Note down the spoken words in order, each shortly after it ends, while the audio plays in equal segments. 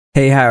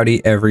Hey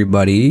howdy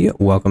everybody,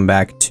 welcome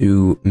back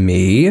to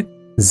me.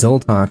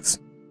 Zoltox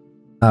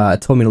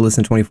told me to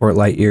listen to 24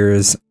 Light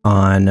Years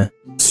on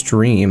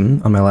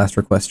stream, on my last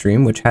request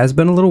stream, which has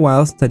been a little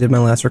while since I did my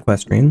last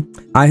request stream.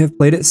 I have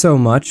played it so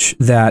much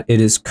that it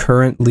is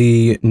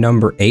currently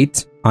number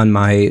 8 on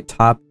my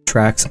top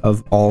tracks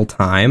of all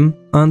time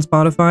on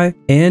Spotify,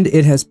 and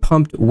it has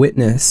pumped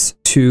witness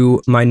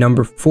to my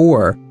number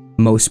 4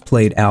 most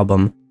played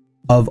album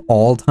of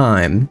all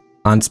time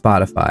on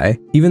Spotify.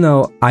 Even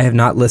though I have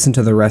not listened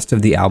to the rest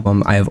of the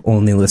album, I have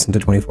only listened to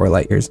 24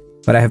 Light Years,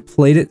 but I have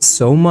played it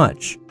so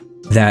much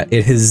that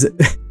it has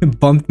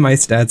bumped my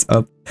stats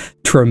up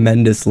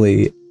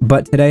tremendously.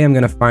 But today I'm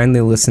going to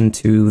finally listen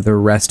to the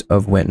rest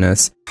of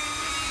Witness.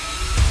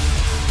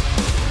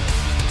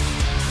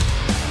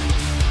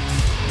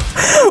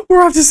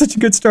 We're off to such a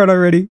good start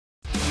already.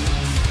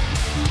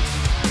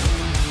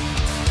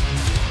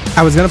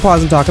 I was going to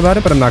pause and talk about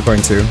it, but I'm not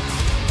going to.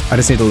 I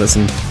just need to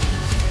listen.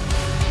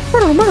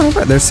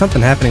 There's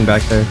something happening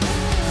back there.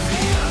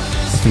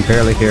 I can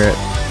barely hear it.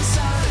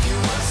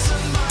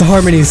 The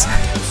harmonies.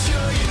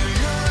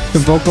 The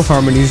vocal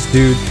harmonies,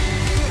 dude.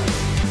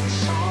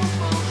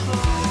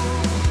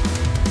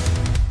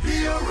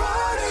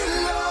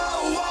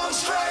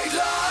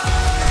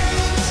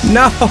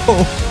 No!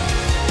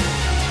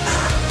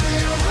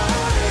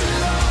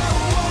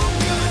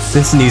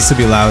 This needs to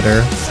be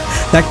louder.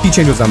 That key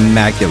change was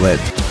immaculate.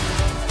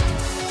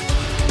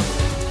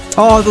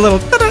 Oh, the little...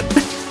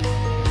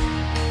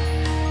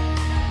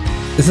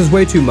 This is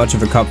way too much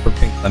of a cup for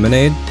pink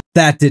lemonade.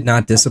 That did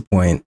not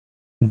disappoint.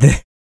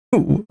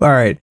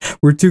 Alright,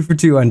 we're 2 for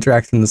 2 on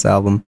tracks from this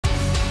album.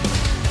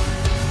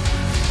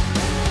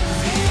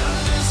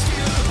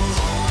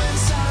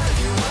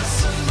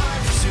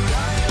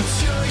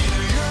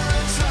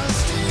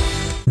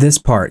 This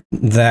part,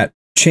 that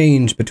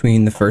change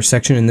between the first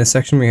section and this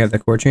section where you have the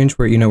chord change,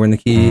 where, you know, we're in the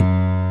key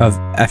of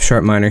F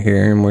sharp minor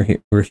here, and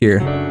we're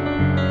here.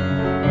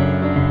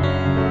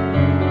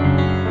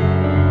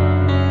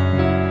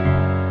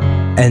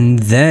 And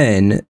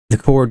then the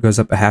chord goes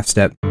up a half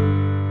step.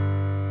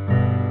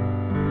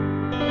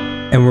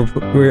 And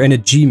we're in a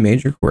G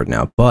major chord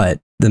now,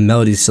 but the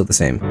melody is still the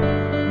same.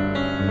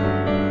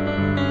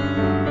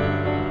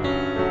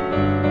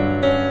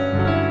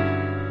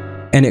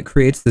 And it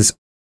creates this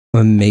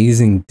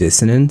amazing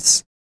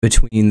dissonance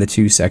between the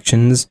two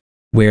sections,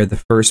 where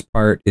the first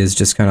part is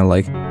just kind of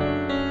like,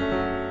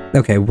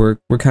 okay, we're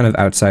kind of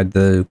outside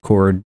the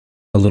chord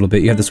a little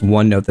bit. You have this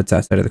one note that's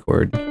outside of the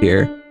chord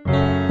here.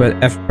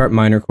 But F sharp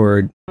minor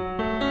chord,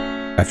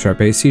 F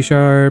sharp A, C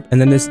sharp, and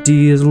then this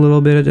D is a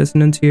little bit of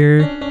dissonance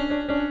here.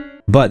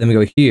 But then we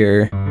go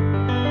here.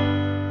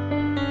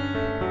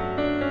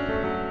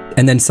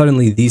 And then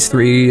suddenly these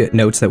 3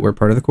 notes that were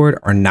part of the chord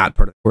are not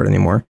part of the chord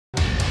anymore.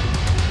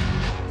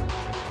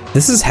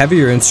 This is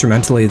heavier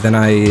instrumentally than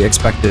I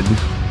expected.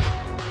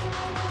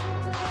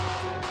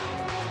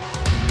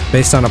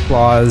 Based on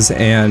Applause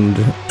and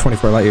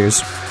 24 Light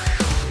Years.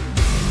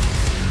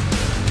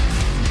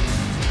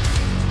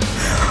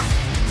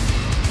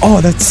 Oh,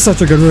 that's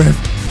such a good riff.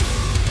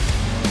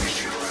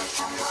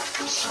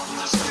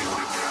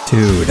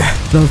 Dude,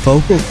 the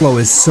vocal flow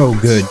is so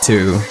good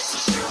too.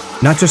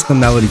 Not just the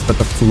melodies, but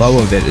the flow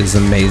of it is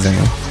amazing.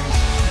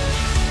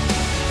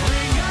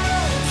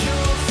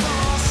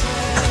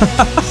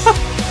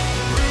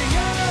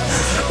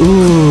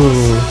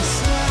 Ooh.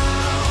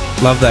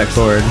 Love that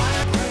chord.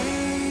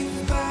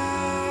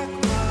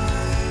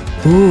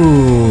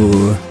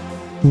 Ooh.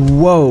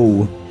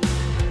 Whoa.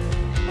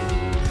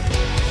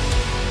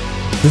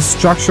 The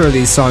structure of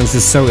these songs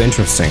is so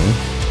interesting.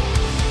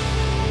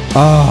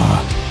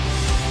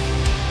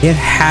 It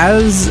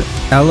has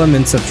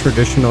elements of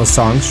traditional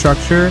song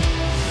structure,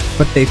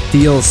 but they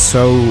feel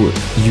so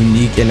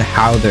unique in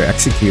how they're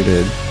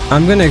executed.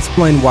 I'm gonna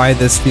explain why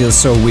this feels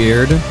so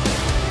weird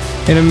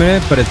in a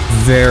minute, but it's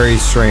very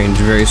strange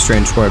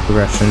chord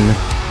progression.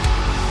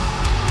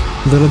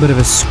 A little bit of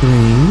a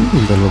scream,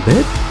 a little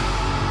bit.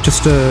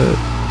 Just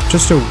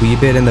a wee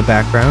bit in the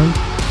background.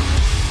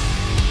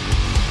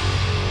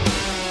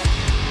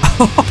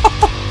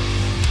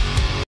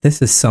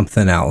 This is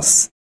something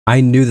else.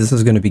 I knew this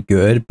was going to be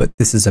good, but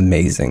this is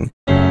amazing.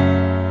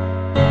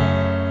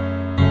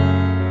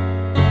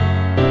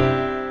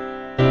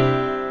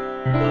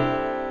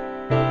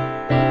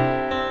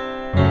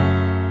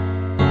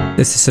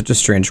 This is such a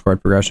strange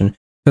chord progression,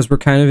 because we're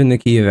kind of in the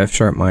key of F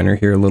sharp minor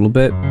here a little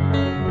bit.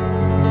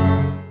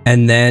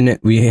 And then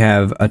we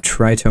have a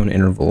tritone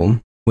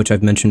interval, which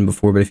I've mentioned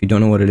before, but if you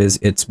don't know what it is,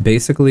 it's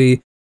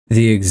basically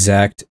the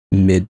exact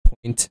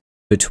midpoint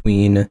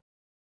between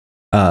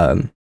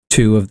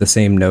 2 of the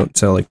same note.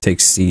 So like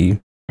take C,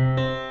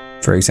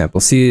 for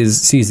example. C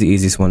is the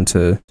easiest one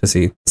to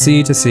see.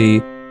 C to C,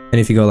 and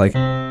if you go like,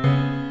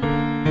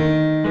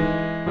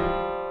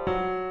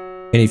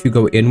 and if you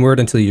go inward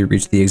until you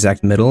reach the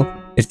exact middle,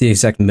 it's the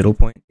exact middle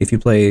point. If you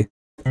play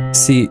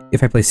C,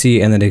 if I play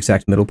C and then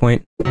exact middle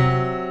point,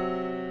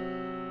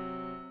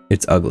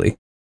 it's ugly.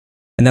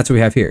 And that's what we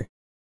have here.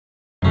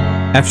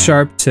 F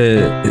sharp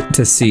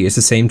to C, it's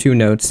the same 2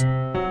 notes.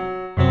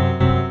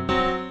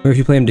 Or if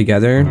you play them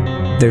together,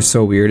 they're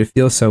so weird. It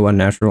feels so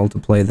unnatural to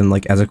play them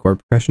like as a chord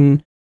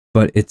progression,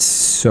 but it's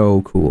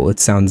so cool. It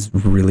sounds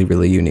really,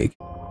 really unique.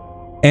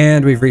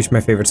 And we've reached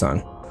my favorite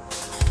song.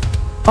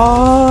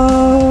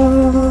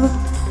 All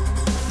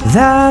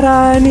that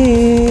I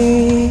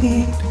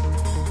need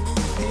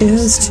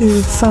is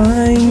to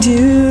find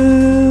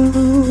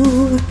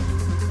you.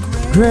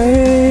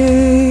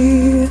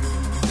 Gray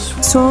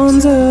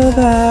storms of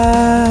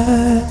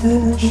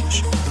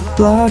ash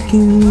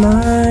blocking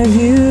my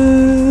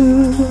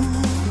view.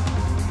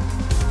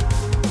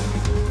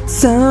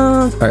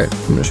 Sound. Alright,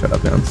 I'm gonna shut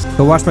up now.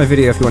 Go watch my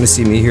video if you want to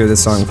see me hear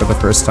this song for the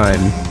first time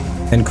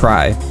and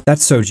cry.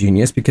 That's so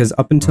genius because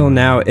up until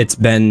now it's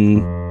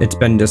been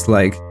just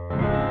like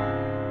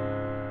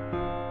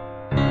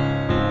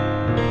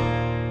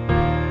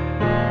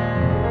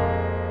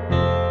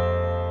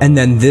and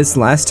then this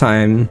last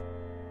time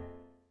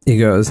he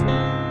goes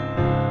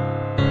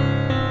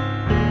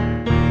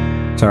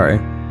sorry.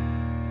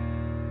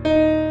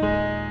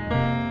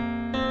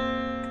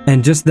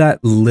 And just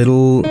that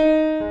little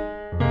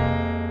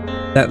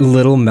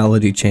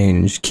melody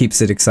change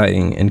keeps it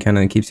exciting and kind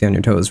of keeps you on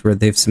your toes, where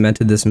they've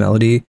cemented this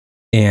melody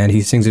and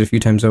he sings it a few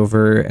times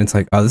over and it's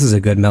like, oh, this is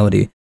a good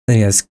melody. Then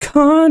he has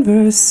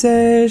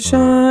conversation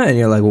and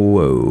you're like,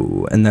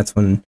 whoa. And that's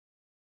when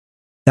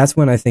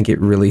I think it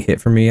really hit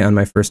for me on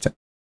my first time.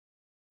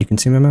 You can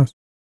see my mouse.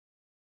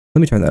 Let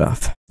me turn that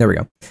off. There we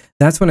go.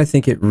 That's when I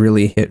think it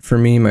really hit for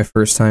me my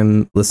first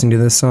time listening to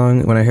this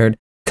song, when I heard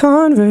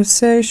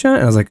conversation.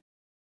 And I was like,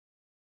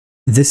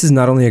 this is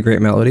not only a great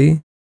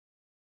melody,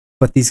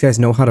 but these guys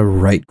know how to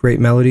write great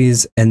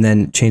melodies and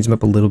then change them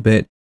up a little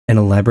bit and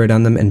elaborate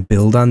on them and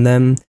build on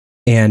them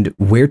and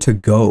where to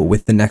go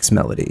with the next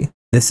melody.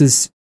 This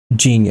is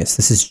genius.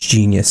 This is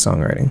genius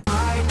songwriting.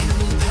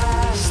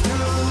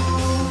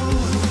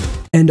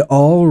 And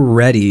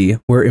already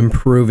we're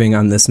improving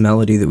on this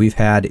melody that we've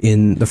had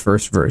in the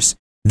first verse.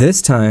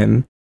 This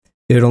time,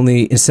 it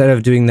only, instead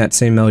of doing that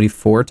same melody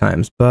 4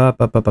 times,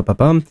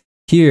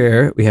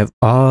 here we have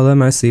all of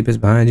my sleep is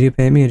behind you,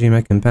 paint me a dream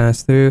I can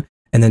pass through,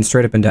 and then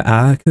straight up into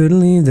I could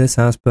leave this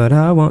house, but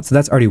I won't. So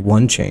that's already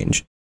one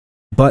change.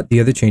 But the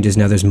other change is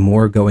now there's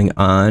more going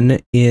on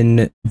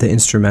in the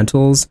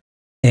instrumentals,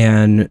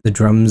 and the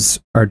drums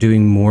are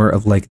doing more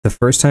of like the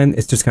first time.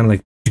 It's just kind of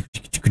like,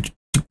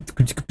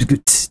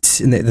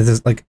 and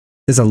there's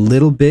a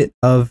little bit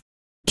of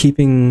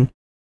keeping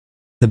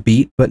the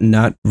beat, but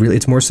not really.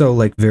 It's more so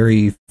like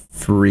very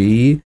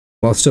free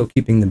while still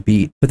keeping the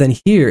beat. But then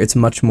here it's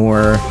much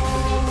more,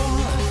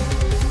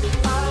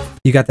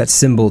 you got that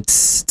cymbal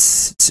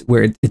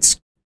where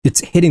it's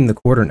hitting the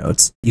quarter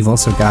notes. You've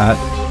also got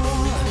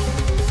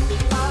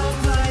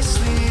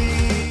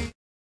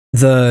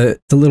the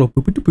little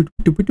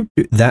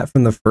that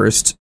from the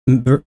first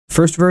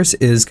verse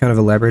is kind of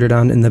elaborated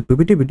on in the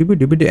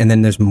and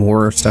then there's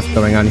more stuff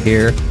going on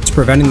here. It's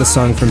preventing the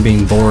song from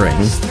being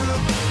boring.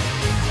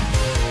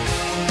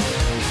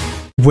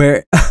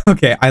 Where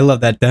okay, I love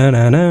that.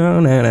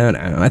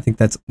 I think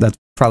that's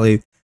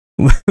probably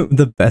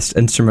the best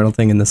instrumental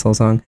thing in this whole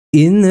song.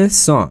 In this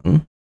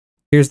song,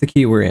 here's the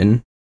key we're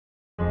in.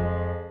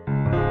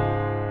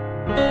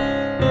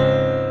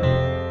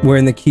 We're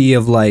in the key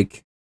of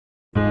like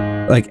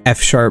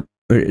F sharp,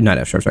 or not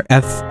F sharp, sorry,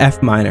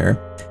 F minor.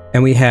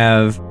 And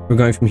we're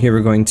going from here, we're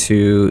going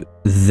to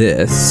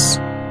this,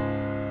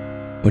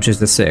 which is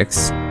the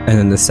 6, and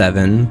then the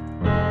 7,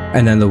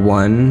 and then the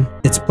 1.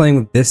 It's playing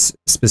with this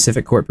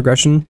specific chord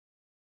progression.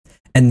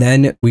 And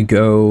then we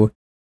go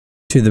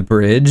to the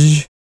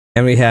bridge,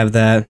 and we have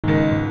that.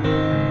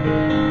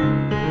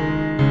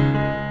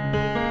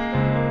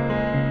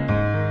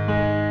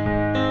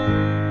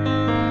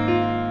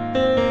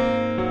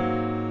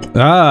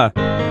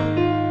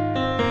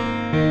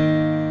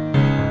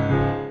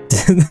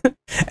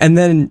 And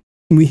then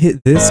we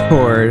hit this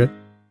chord,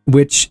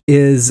 which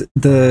is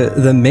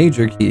the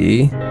major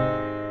key,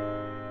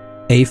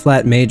 A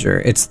flat major.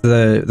 It's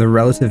the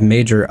relative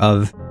major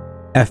of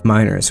F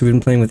minor. So we've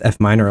been playing with F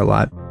minor a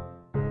lot.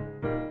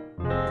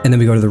 And then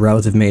we go to the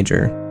relative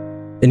major.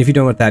 And if you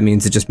don't know what that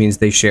means, it just means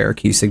they share a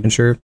key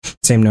signature.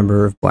 Same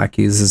number of black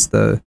keys as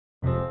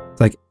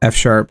like F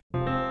sharp.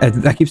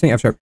 I keep saying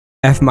F sharp.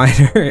 F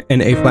minor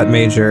and A flat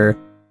major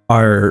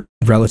are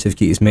relative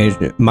keys.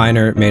 Major,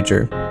 minor,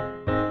 major.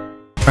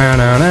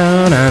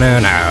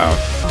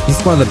 This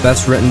is one of the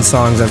best written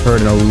songs I've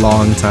heard in a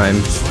long time.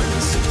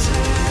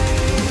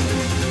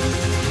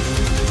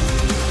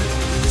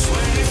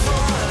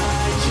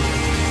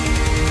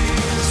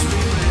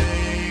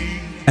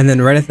 And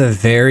then right at the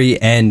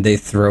very end, they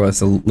throw us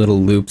a little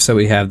loop, so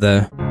we have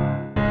the...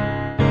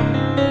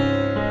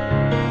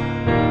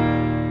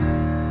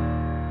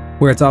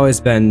 where it's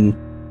always been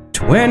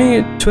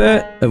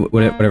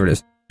whatever it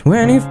is.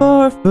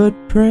 24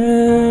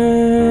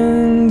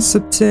 footprints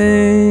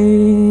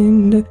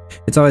obtained.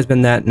 It's always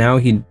been that. Now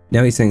he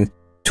sings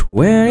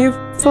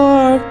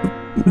 24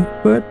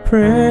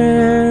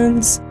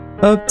 footprints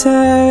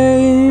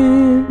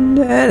obtained,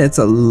 and it's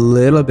a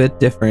little bit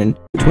different.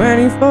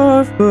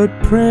 24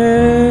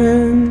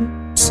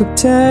 footprints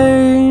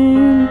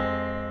obtain.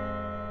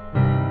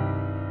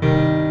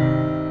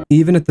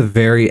 Even at the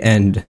very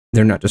end,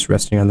 they're not just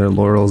resting on their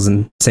laurels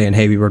and saying,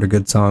 hey, we wrote a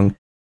good song.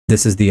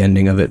 This is the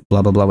ending of it,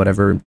 blah, blah, blah,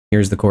 whatever.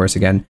 Here's the chorus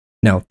again.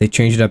 No, they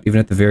change it up even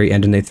at the very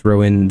end and they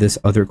throw in this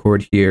other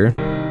chord here.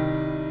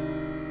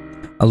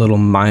 A little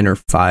minor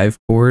 5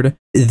 chord.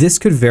 This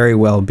could very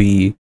well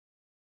be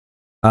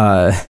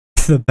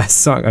the best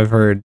song I've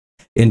heard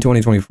in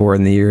 2024,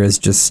 and the year has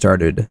just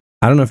started.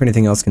 I don't know if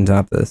anything else can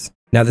top this.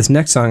 Now, this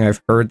next song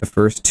I've heard the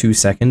first 2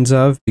 seconds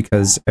of,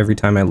 because every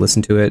time I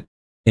listen to it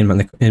in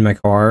my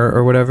car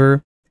or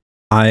whatever,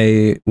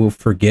 I will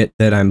forget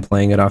that I'm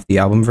playing it off the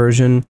album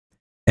version,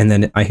 and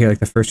then I hear like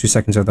the first 2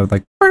 seconds of the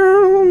like,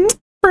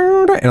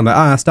 and I'm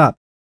like, stop,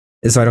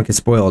 so I don't get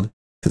spoiled.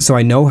 So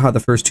I know how the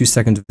first 2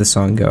 seconds of the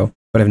song go,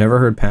 but I've never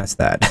heard past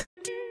that.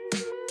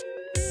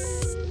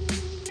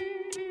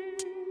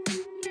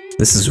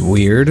 This is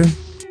weird.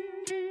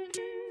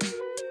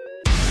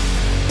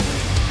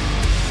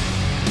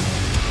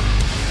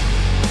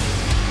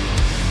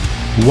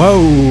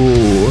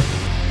 Whoa!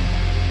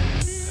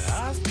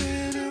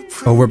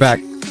 Oh, we're back.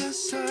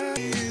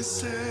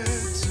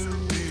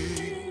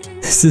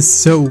 This is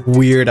so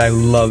weird. I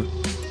love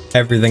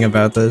everything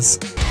about this.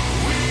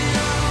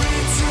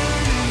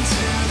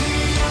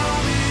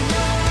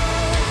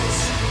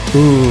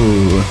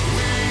 Ooh.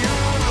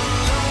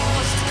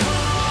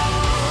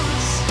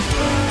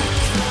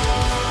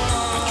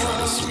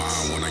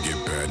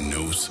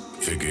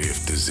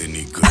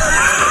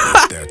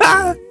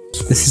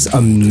 This is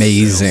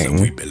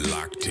amazing.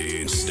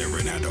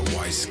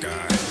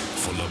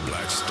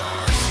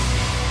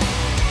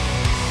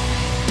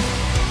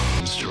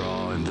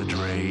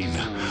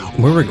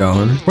 Where we're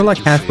going? We're like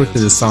halfway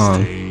through the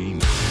song.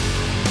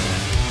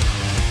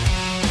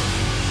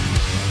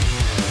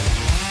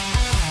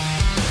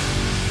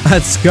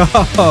 Let's go!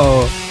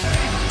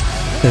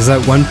 There's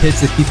that one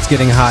pitch that keeps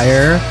getting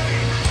higher.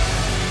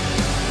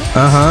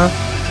 Uh-huh.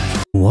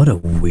 What a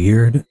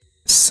weird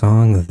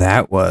song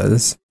that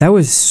was. That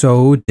was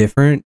so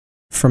different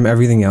from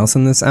everything else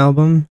on this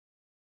album.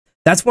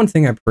 That's one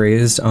thing I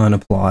praised on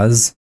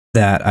Applause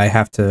that I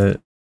have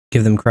to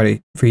give them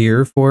credit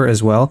for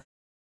as well.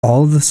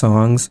 All of the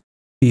songs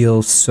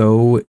feel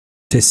so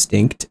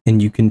distinct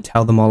and you can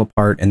tell them all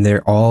apart and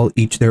they're all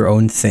each their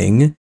own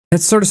thing.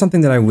 That's sort of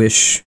something that I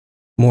wish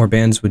more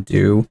bands would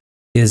do,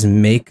 is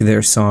make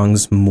their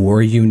songs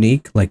more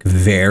unique, like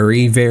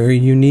very, very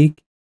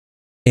unique.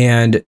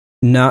 And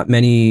not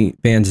many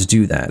bands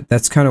do that.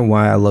 That's kind of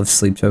why I love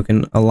Sleep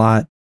Token a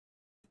lot,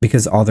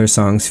 because all their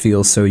songs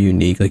feel so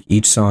unique. Like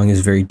each song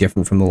is very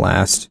different from the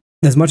last.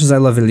 As much as I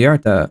love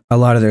Iliarta, a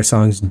lot of their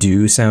songs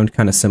do sound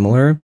kind of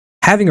similar.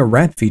 Having a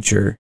rap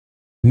feature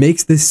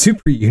makes this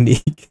super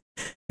unique.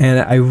 And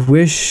I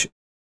wish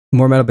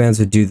more metal bands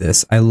would do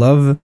this. I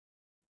love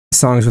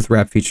songs with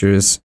rap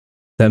features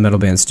that metal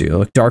bands do.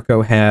 Like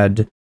Darko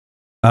had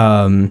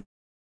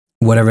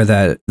whatever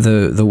that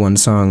the one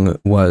song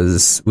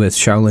was with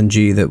Shaolin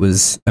G that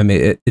was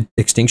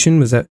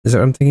Extinction, is that what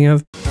I'm thinking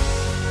of?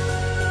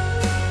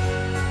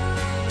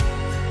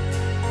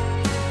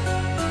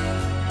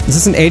 Is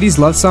this an 80s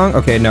love song?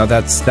 Okay, no,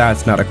 that's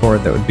not a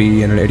chord that would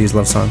be in an 80s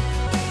love song.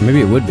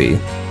 Maybe it would be.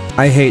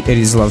 I hate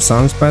 80s love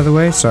songs, by the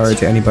way. Sorry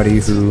to anybody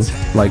who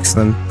likes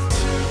them.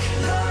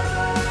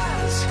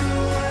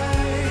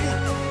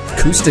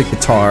 Acoustic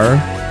guitar.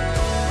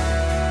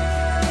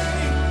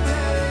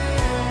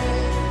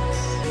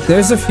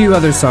 There's a few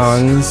other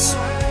songs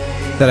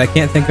that I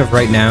can't think of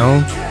right now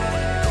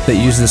that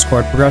use this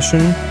chord progression.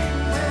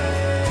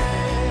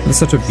 It's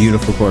such a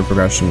beautiful chord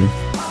progression.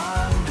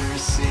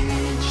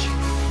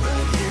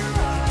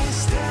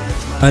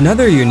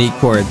 Another unique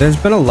chord. There's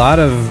been a lot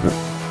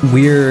of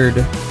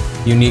weird,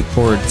 unique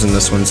chords in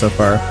this one so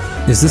far.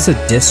 Is this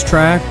a diss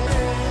track?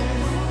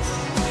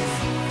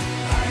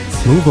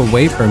 Move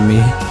away from me.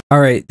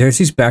 Alright, there's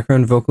these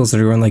background vocals that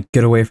are going like,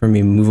 get away from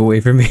me, move away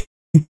from me.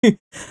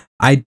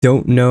 I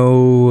don't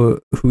know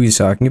who he's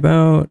talking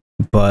about,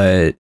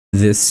 but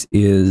this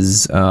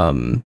is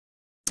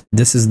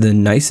the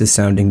nicest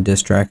sounding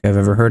diss track I've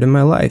ever heard in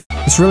my life.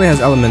 This really has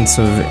elements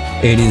of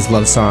 80s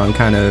love song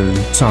kind of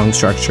song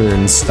structure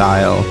and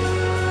style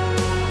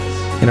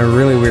in a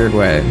really weird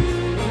way.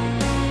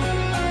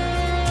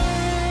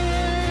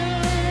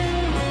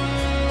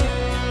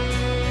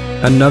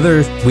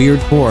 Another weird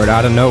chord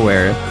out of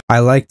nowhere. I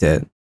liked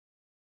it.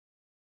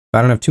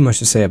 I don't have too much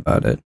to say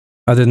about it,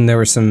 other than there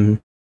were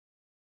some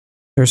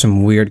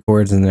weird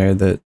chords in there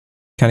that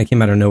kind of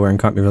came out of nowhere and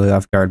caught me really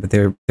off guard, but they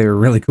were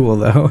really cool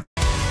though.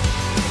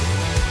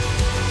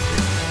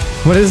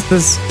 What is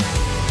this?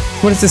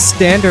 What is this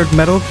standard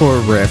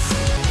metalcore riff?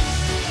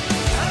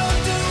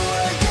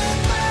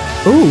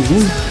 Ooh.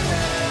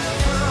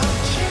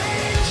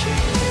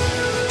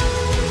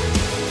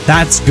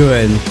 That's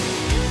good.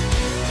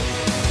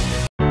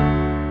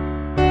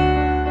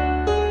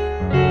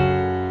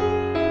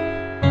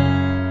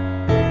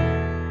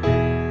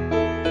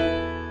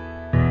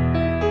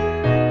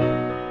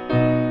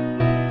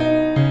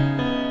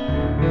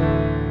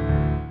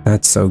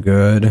 That's so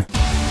good.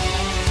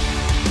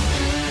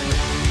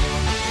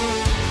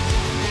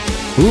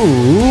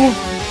 Ooh.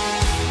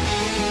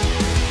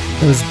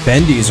 Those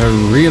bendies are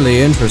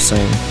really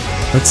interesting.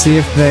 Let's see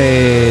if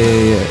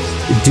they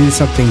do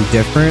something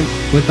different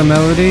with the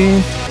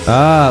melody.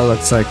 Ah,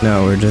 looks like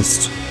no, we're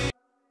just...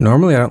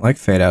 Normally I don't like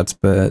fade outs,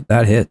 but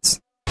that hits.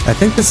 I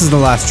think this is the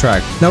last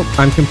track. Nope,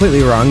 I'm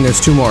completely wrong.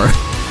 There's 2 more.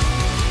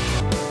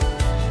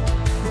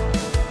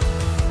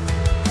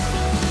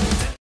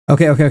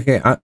 Okay.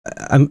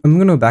 I'm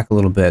gonna go back a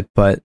little bit,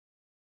 but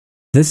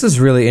this is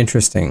really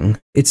interesting.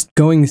 It's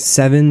going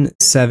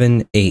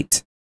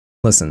 7-7-8.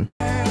 Listen.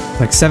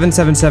 Like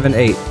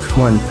 7-7-7-8.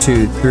 1,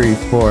 2, 3,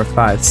 4,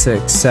 5,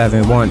 6,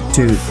 7. 1,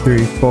 2,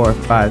 3, 4,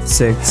 5,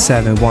 6,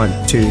 7.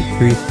 1, 2,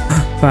 3,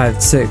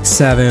 5, 6,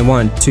 7.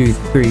 1, 2,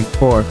 3,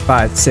 4,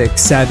 5,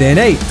 6, 7,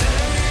 8.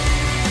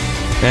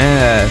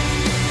 Yeah.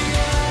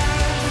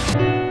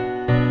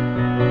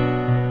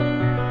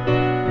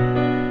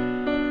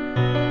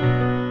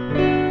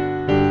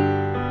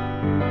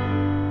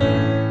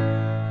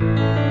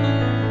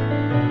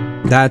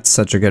 That's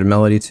such a good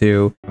melody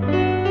too.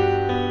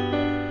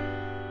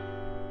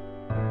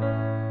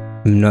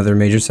 Another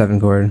major 7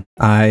 chord.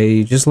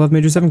 I just love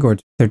major 7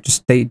 chords. They're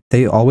just they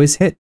always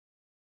hit.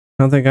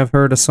 I don't think I've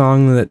heard a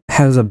song that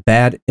has a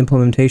bad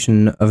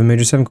implementation of a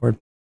major 7 chord.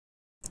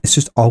 It's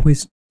just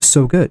always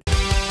so good.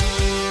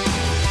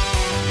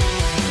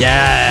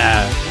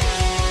 Yeah.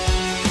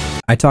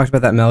 I talked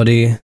about that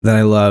melody that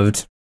I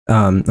loved.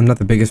 I'm not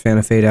the biggest fan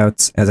of fade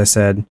outs, as I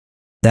said.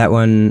 That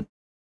one,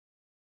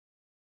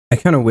 I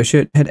kind of wish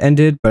it had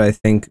ended, but I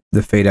think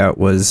the fade out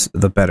was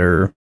the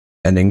better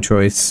ending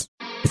choice.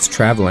 It's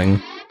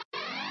traveling.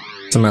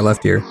 It's on my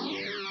left ear.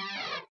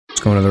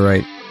 It's going to the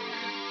right.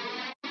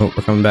 Oh,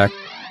 we're coming back.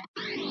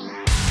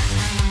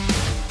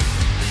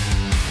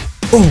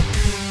 Oh!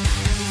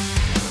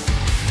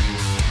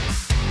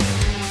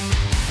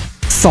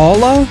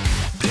 VOLA?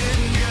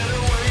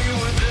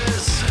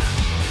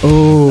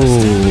 Oh.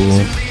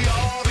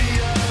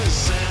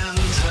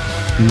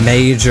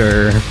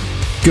 Major.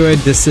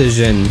 Good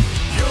decision.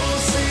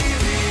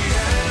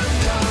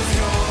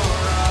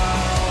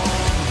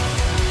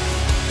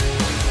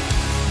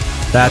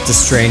 That's a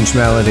strange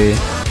melody.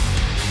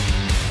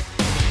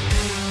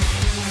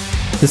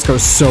 This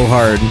goes so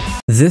hard.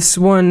 This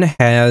one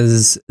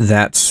has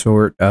that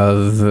sort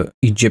of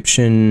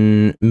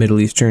Egyptian, Middle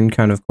Eastern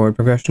kind of chord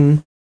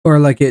progression. Or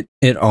like it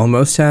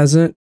almost has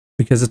it,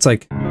 because it's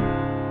like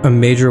a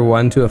major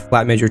 1 to a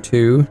flat major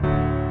 2.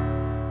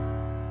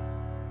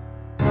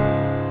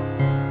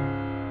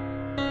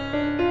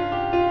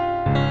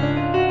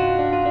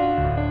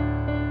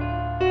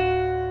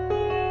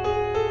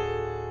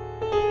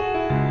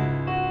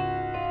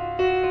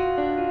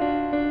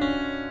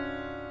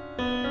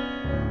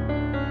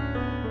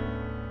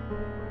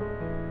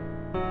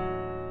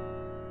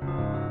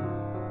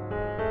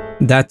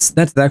 That's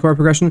that chord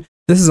progression.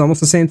 This is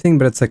almost the same thing,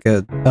 but it's like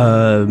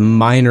a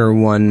minor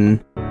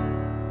 1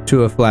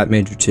 to a flat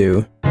major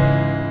 2.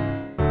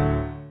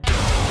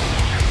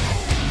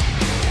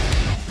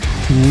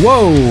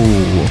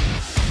 Whoa!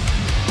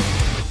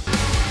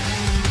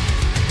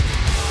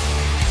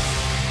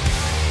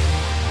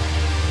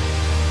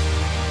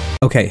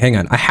 Okay, hang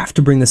on. I have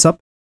to bring this up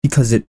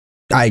because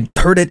I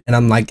heard it and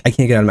I'm like, I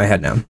can't get it out of my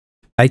head now.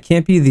 I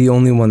can't be the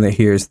only one that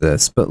hears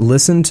this, but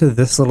listen to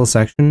this little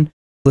section.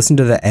 Listen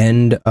to the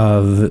end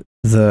of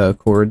the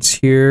chords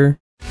here.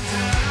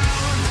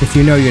 If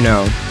you know, you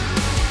know.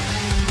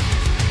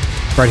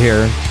 Right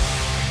here.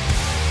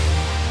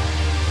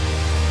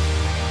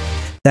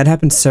 That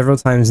happened several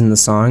times in the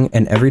song,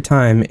 and every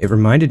time it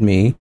reminded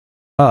me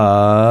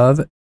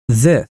of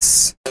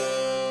this.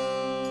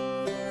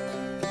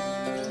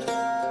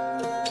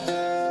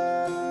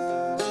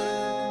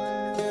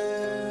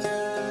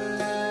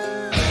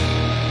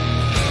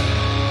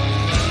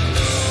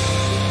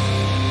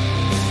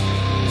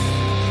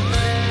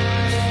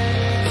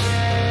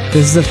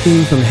 This is the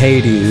theme from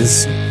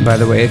Hades, by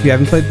the way. If you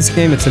haven't played this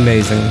game, it's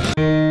amazing.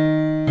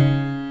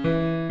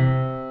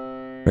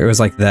 It was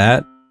like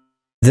that.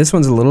 This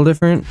one's a little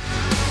different.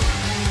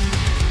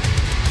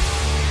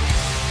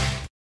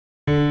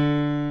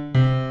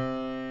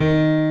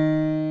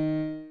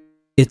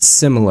 It's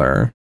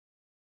similar.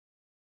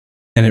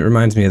 And it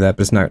reminds me of that,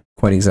 but it's not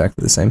quite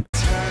exactly the same.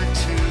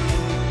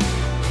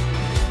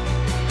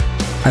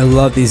 I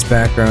love these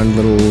background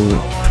little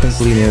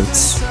twinkly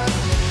notes.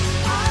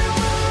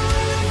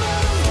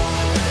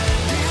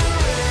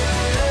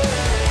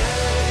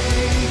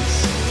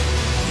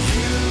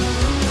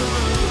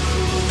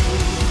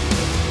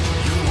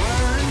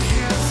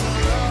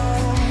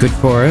 Good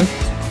chorus.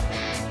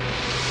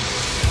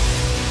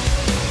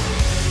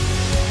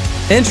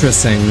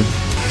 Interesting.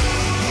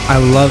 I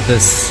love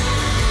this.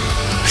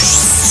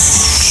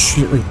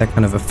 Like that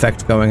kind of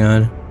effect going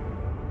on.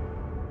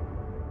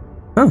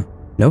 Oh,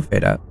 no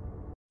fade out.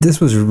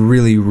 This was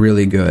really,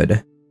 really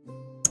good.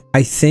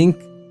 I think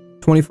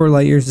 24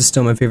 Light Years is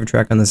still my favorite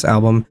track on this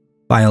album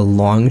by a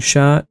long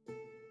shot,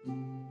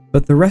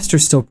 but the rest are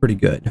still pretty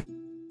good.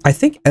 I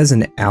think as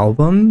an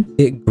album,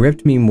 it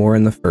gripped me more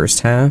in the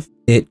first half.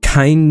 It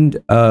kind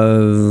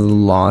of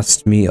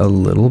lost me a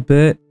little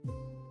bit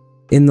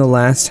in the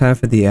last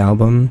half of the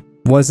album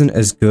wasn't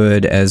as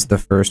good as the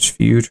first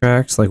few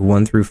tracks. Like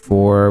 1 through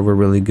 4 were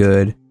really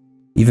good.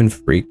 Even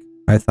Freak,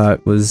 I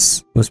thought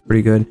was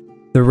pretty good.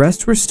 The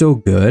rest were still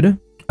good.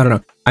 I don't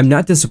know. I'm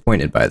not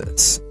disappointed by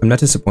this. I'm not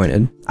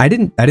disappointed. I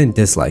didn't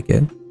dislike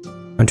it.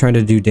 I'm trying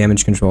to do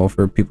damage control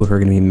for people who are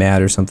going to be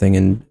mad or something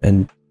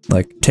and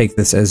like take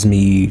this as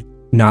me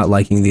not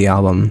liking the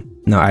album.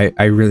 No,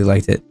 I really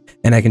liked it.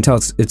 And I can tell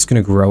it's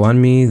going to grow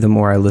on me the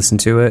more I listen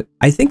to it.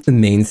 I think the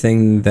main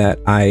thing that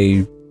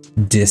I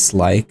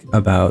dislike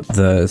about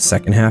the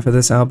second half of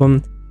this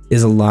album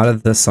is a lot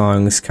of the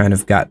songs kind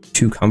of got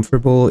too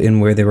comfortable in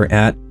where they were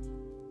at.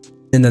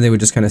 And then they would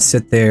just kind of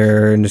sit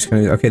there and just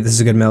kind of, okay, this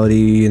is a good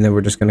melody. And then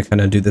we're just going to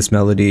kind of do this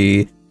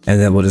melody. And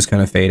then we'll just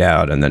kind of fade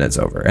out and then it's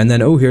over. And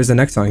then, oh, here's the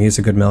next song. Here's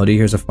a good melody.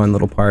 Here's a fun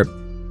little part.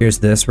 Here's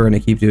this. We're going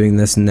to keep doing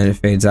this. And then it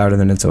fades out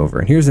and then it's over.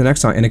 And here's the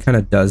next song. And it kind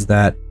of does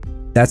that.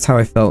 That's how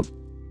I felt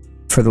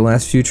for the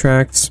last few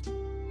tracks.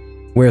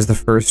 Whereas the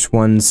first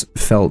ones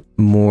felt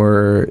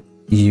more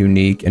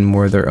unique and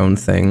more their own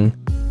thing.